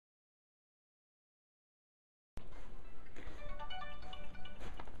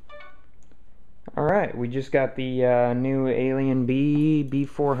Alright, we just got the new alienbee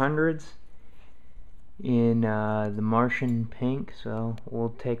b400s in the Martian pink, so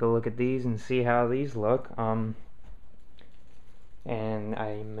we'll take a look at these and see how these look. And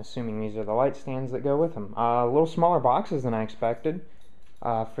I'm assuming these are the light stands that go with them. A little smaller boxes than I expected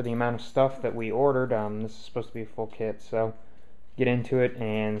for the amount of stuff that we ordered. This is supposed to be a full kit, so get into it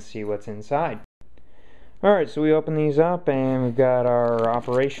and see what's inside. Alright, so we open these up and we've got our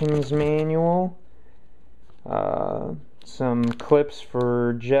operations manual, some clips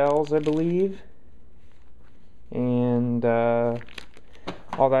for gels, I believe, and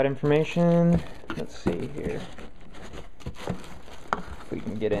all that information. Let's see here if we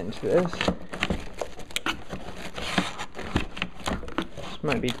can get into this. This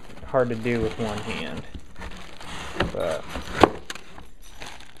might be hard to do with one hand, but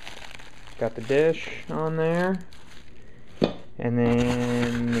got the dish on there, and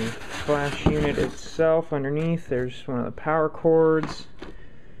then the flash unit itself underneath. There's one of the power cords.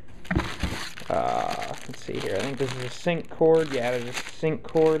 Let's see here, I think this is a sync cord. Yeah, there's a sync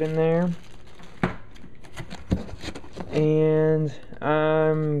cord in there. And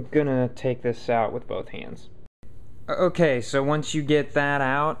I'm gonna take this out with both hands. Okay, so once you get that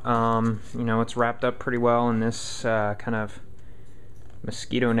out, you know, it's wrapped up pretty well in this kind of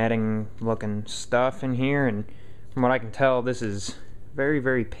mosquito netting looking stuff in here, and from what I can tell, this is very,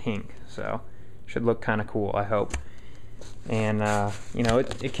 very pink, so should look kind of cool, I hope. And you know,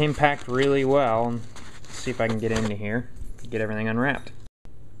 it came packed really well. Let's see if I can get into here, get everything unwrapped.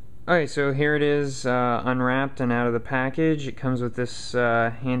 Okay, so here it is, unwrapped and out of the package. It comes with this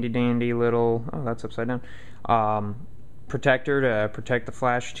handy dandy little, oh, that's upside down, protector to protect the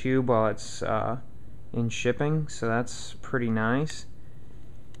flash tube while it's in shipping, so that's pretty nice.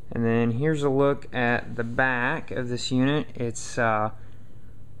 And then here's a look at the back of this unit. It's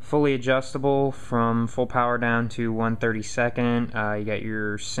fully adjustable from full power down to 1/32. You got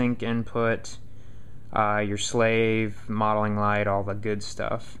your sync input, your slave, modeling light, all the good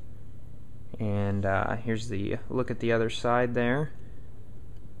stuff. And here's the look at the other side there.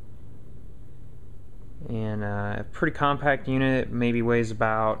 And a pretty compact unit. It maybe weighs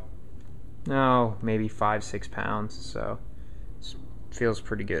about, maybe 5-6 pounds, so feels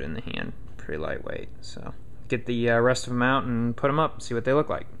pretty good in the hand, pretty lightweight. So get the rest of them out and put them up and see what they look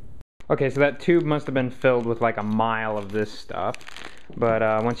like. Okay, so that tube must have been filled with like a mile of this stuff, but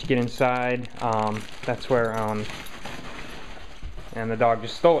once you get inside, that's where and the dog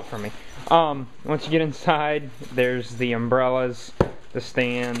just stole it from me. Once you get inside, there's the umbrellas, the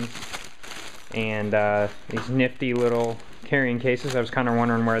stands, and these nifty little carrying cases. I was kind of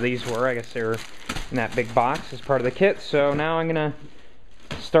wondering where these were. I guess they were in that big box as part of the kit. So now I'm gonna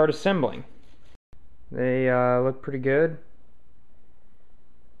start assembling. They look pretty good,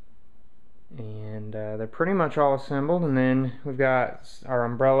 and they're pretty much all assembled. And then we've got our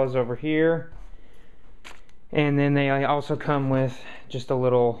umbrellas over here, and then they also come with just a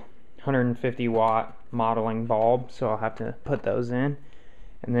little 150 watt modeling bulb, so I'll have to put those in.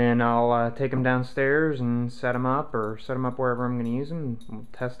 And then I'll take them downstairs and set them up, or set them up wherever I'm going to use them, and we'll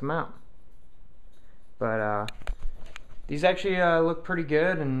test them out. But these actually look pretty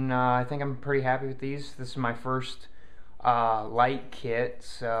good, and I think I'm pretty happy with these. This is my first light kit,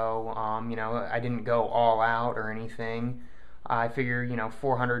 so you know, I didn't go all out or anything. I figure, you know,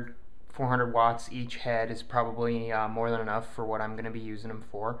 400 watts each head is probably more than enough for what I'm going to be using them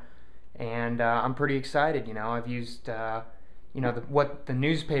for. And I'm pretty excited. You know, I've used you know, what the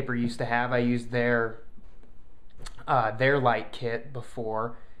newspaper used to have. I used their light kit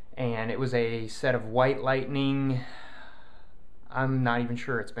before, and it was a set of white lightning. I'm not even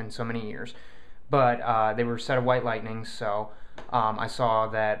sure, it's been so many years, but they were a set of white lightnings. So I saw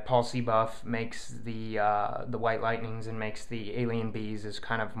that Paul Buff makes the white lightnings and makes the alienbees as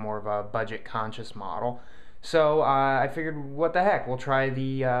kind of more of a budget conscious model. So I figured, what the heck, we'll try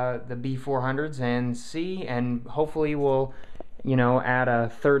the b400s and see, and hopefully we'll, you know, add a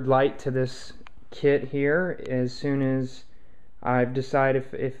third light to this kit here as soon as I've decided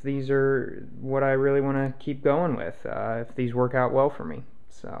if these are what I really want to keep going with, if these work out well for me.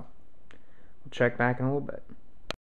 So we'll check back in a little bit.